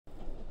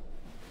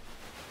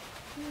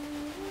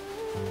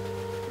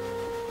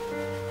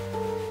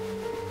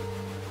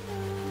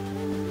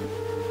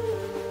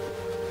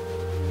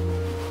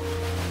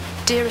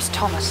Dearest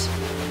Thomas,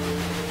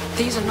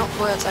 these are not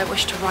words I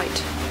wish to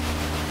write.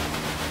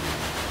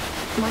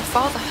 My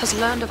father has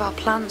learned of our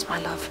plans, my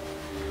love.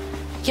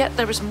 Yet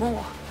there is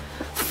more,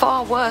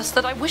 far worse,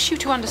 that I wish you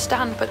to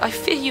understand, but I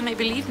fear you may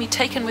believe me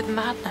taken with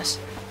madness.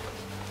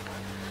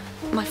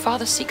 My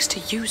father seeks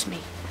to use me,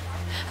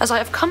 as I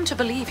have come to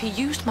believe he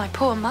used my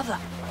poor mother.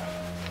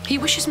 He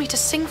wishes me to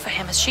sing for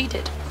him as she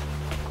did,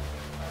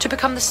 to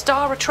become the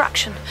star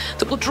attraction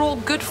that will draw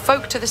good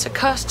folk to this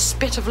accursed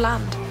spit of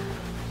land.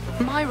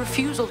 My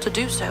refusal to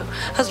do so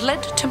has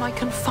led to my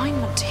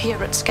confinement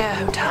here at Sker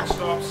Hotel.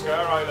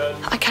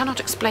 I cannot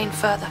explain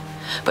further,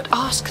 but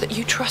ask that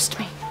you trust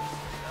me.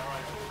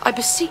 I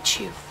beseech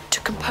you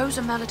to compose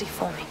a melody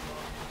for me,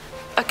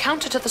 a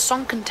counter to the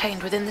song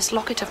contained within this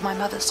locket of my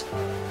mother's.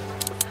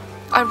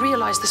 I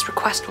realize this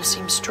request will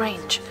seem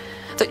strange,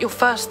 that your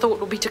first thought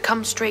will be to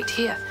come straight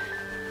here,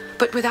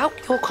 but without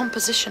your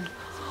composition,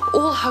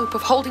 all hope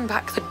of holding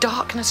back the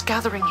darkness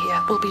gathering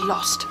here will be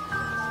lost.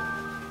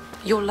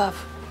 Your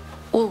love,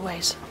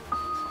 always,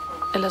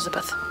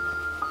 Elizabeth.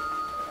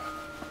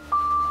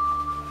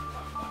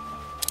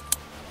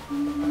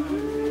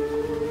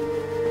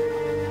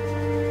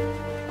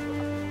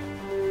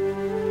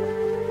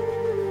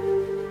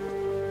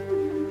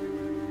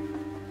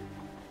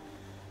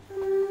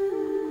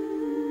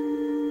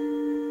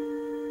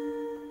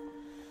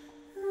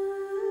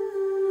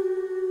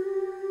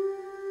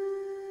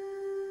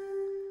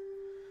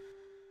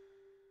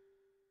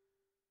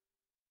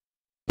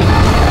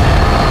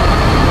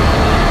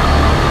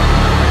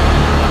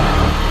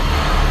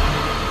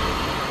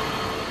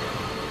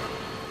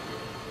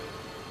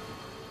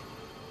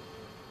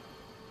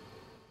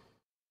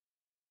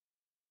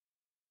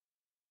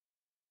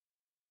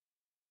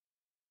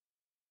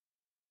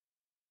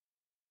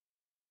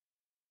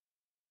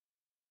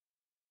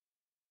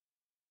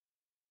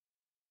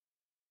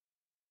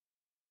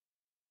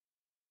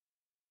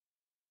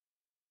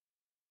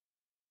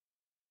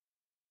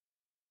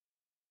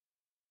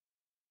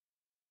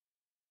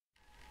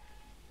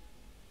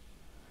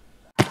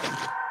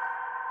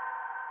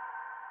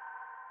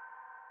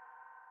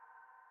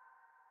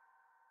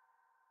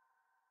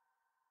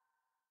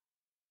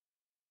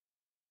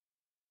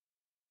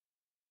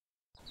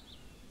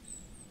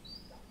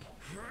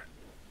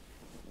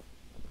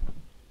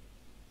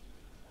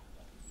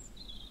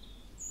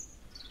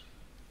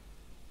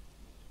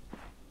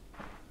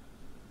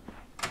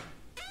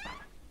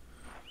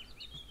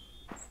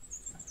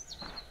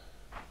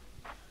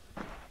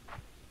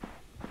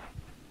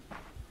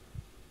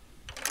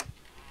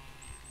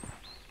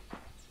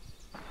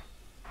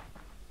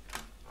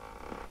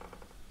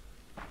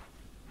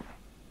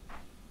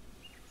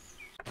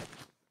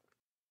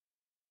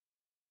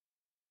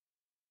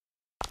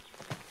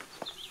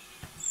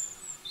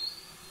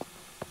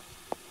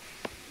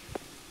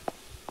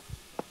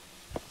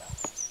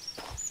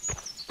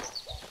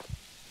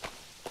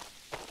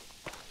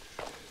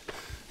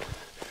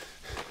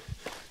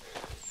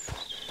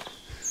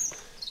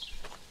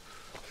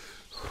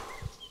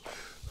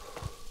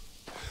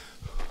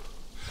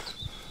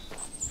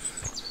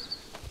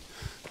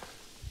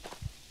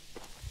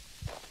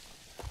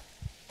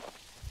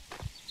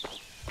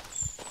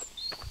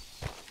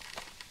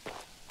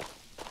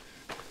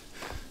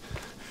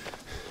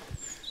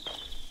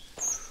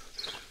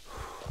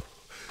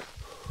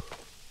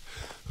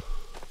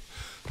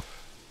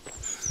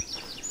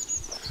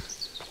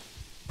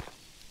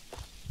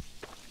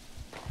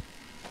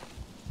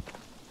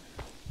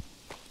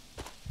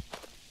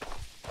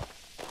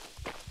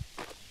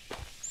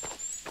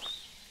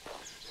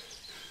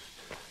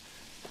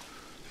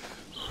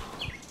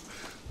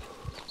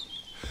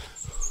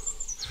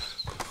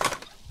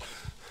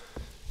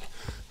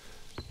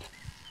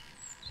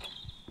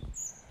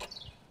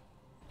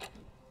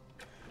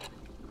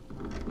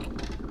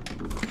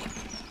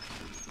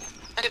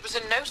 And it was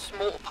in no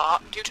small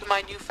part due to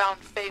my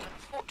newfound fame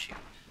and fortune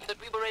that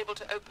we were able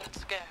to open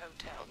Sker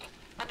Hotel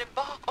and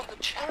embark on the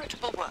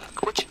charitable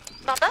work which...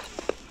 Mother?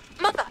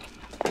 Mother!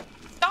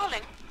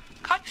 Darling,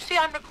 can't you see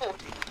I'm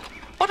recording?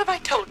 What have I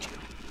told you?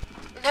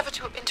 Never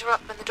to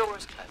interrupt when the door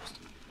is closed.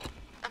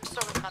 I'm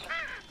sorry, Mother.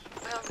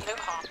 Well, no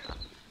harm.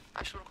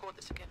 I shall record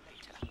this again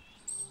later.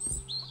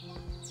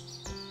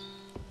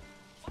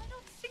 Why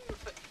not sing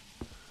for me?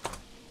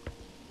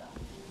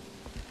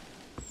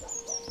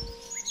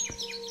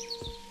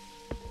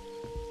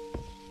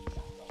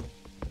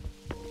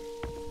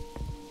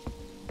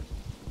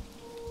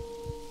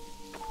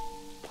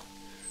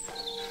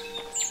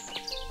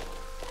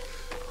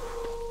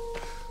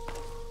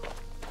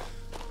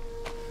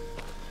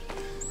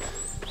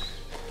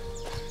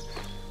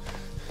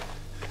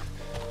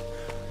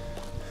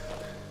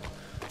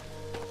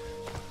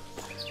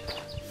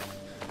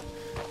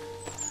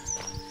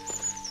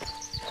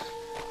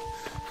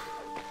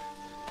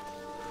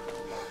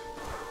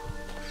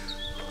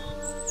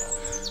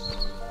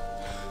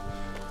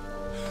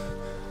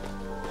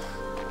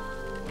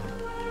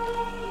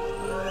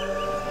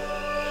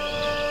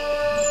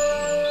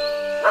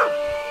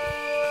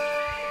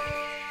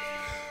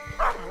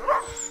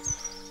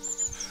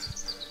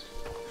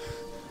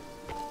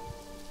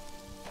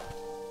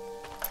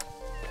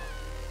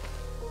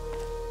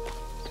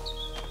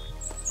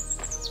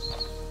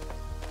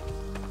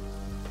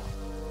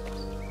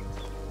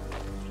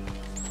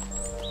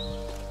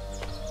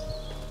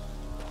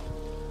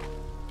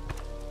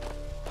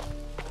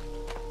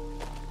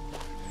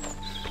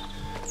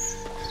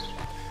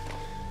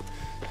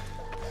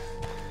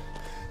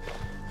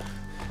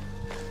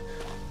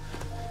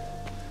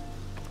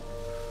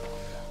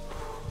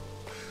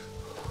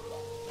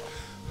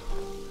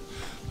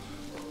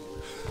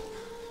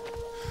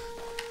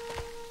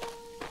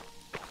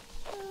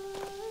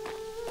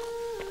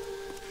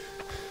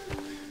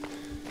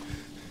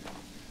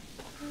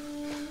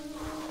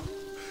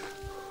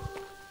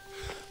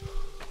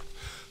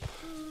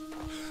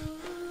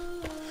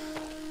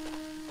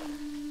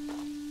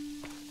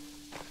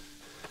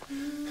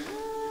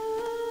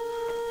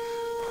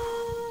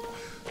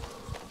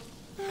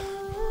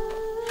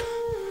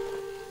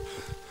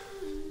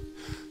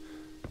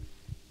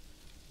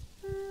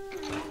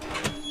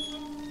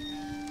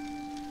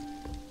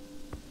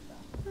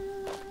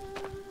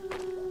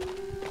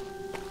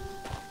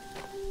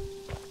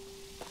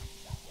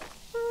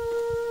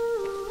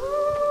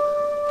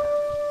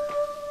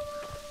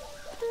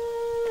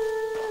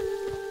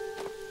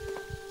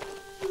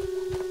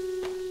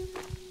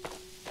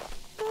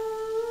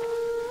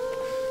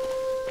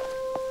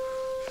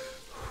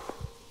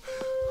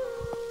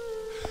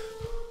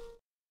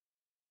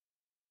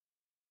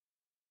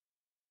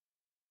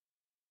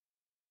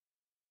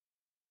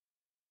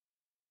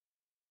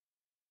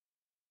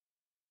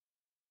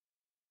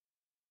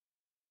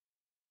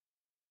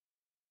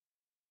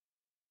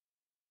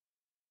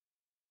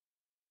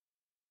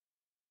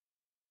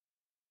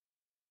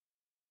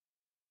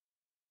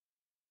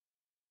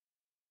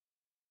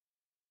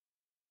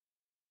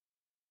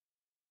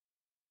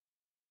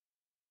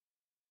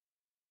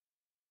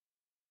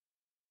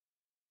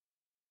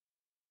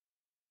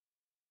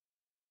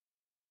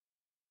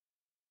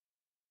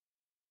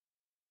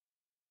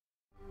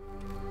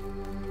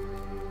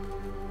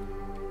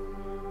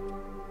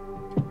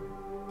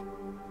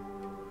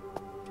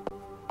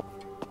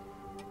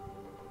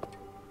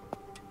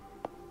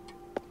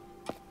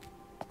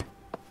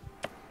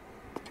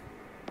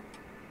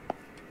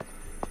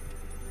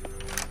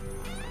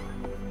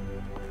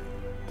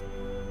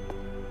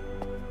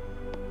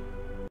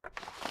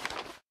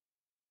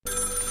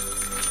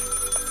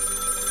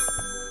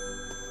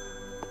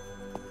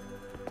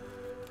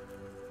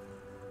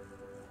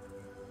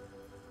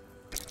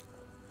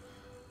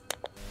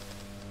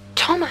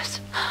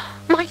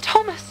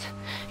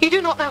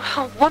 do not know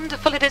how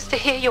wonderful it is to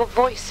hear your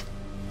voice.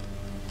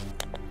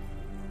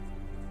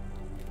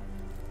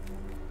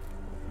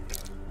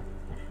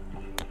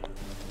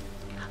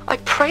 I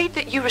prayed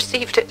that you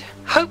received it,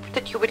 hoped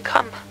that you would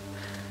come.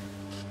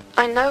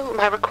 I know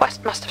my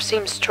request must have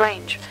seemed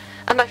strange,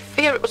 and I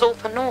fear it was all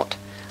for naught,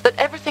 that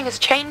everything has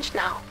changed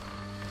now.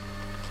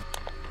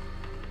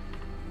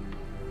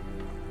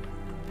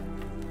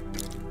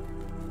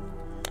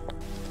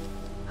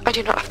 I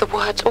do not have the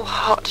words or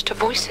heart to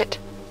voice it.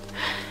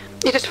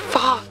 It is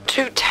far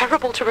too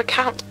terrible to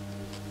recount.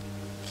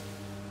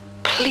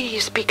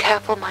 Please be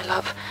careful, my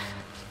love.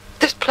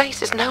 This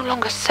place is no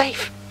longer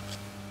safe.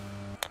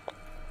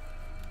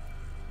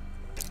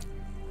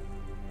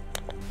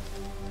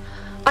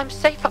 I'm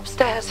safe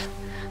upstairs,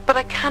 but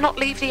I cannot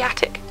leave the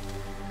attic.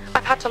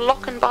 I've had to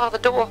lock and bar the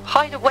door,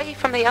 hide away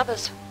from the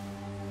others.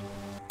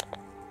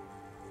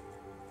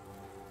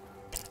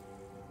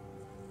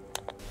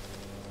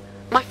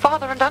 My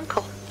father and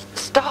uncle,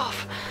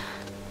 staff,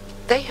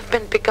 they have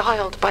been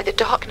beguiled by the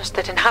darkness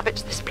that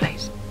inhabits this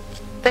place.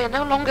 They are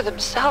no longer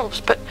themselves,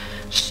 but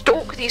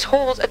stalk these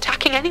halls,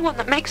 attacking anyone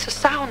that makes a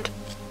sound.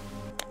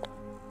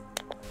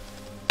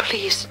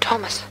 Please,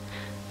 Thomas,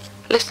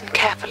 listen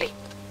carefully.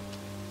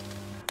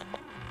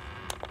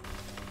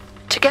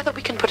 Together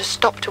we can put a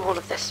stop to all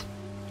of this.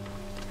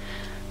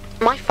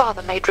 My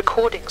father made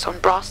recordings on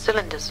brass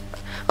cylinders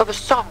of a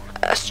song,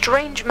 a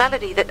strange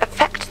melody that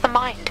affects the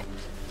mind.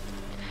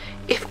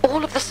 If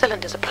all of the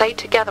cylinders are played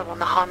together on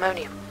the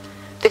harmonium,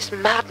 this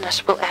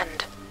madness will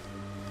end.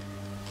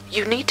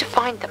 You need to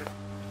find them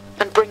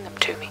and bring them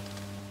to me.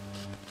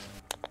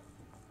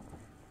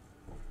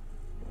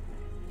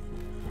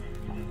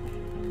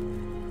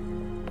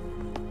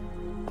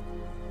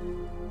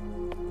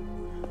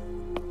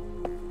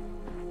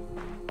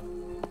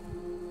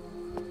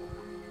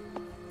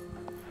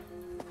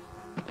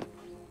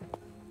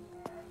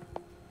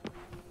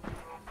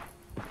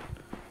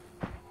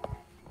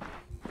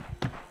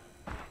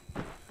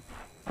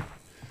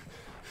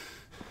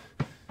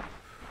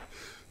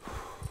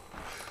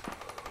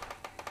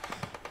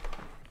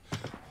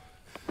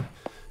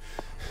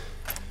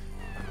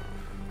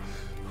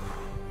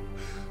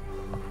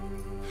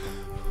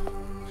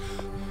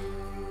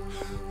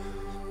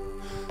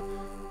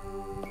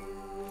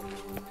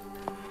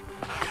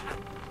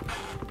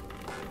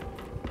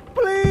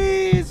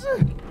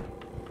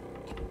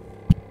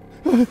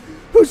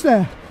 Who's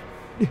there?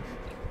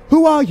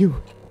 Who are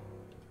you?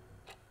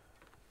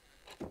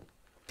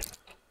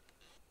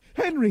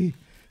 Henry!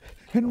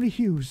 Henry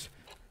Hughes,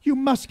 you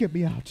must get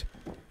me out.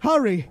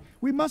 Hurry!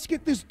 We must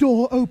get this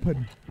door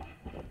open.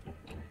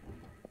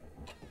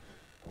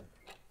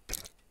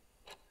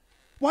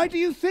 Why do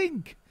you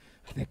think?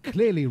 They're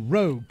clearly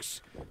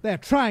rogues. They're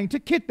trying to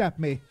kidnap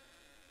me.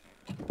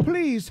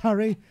 Please,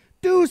 hurry.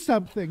 Do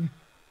something.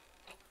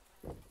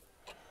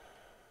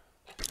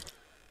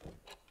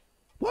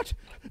 What?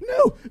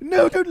 No!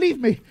 No, don't leave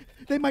me!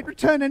 They might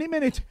return any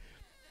minute.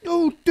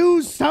 Oh,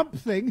 do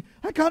something!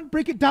 I can't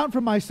break it down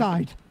from my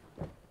side.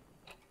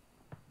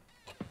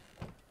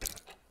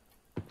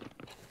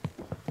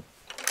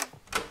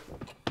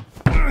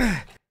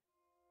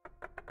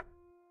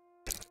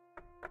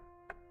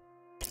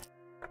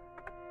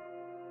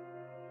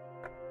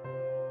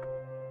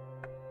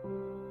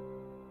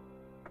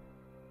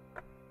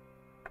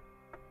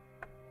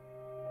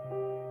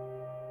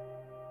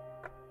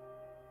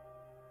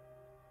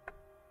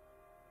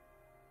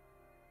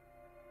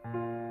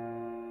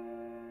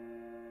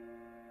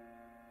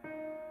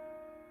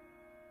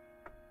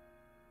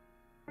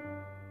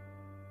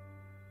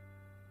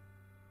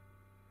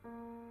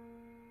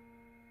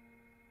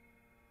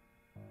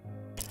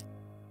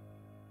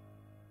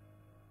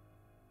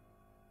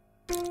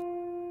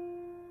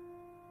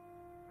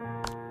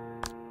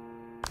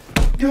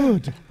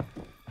 Good.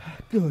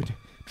 Good.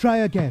 Try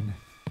again.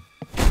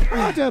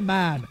 Harder,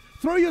 man!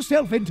 Throw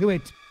yourself into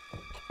it!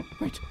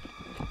 Wait.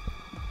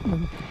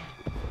 No.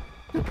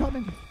 They're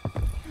coming.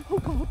 Oh,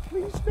 God,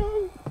 please,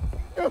 no!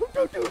 No,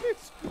 don't do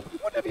this!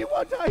 Whatever you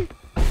want,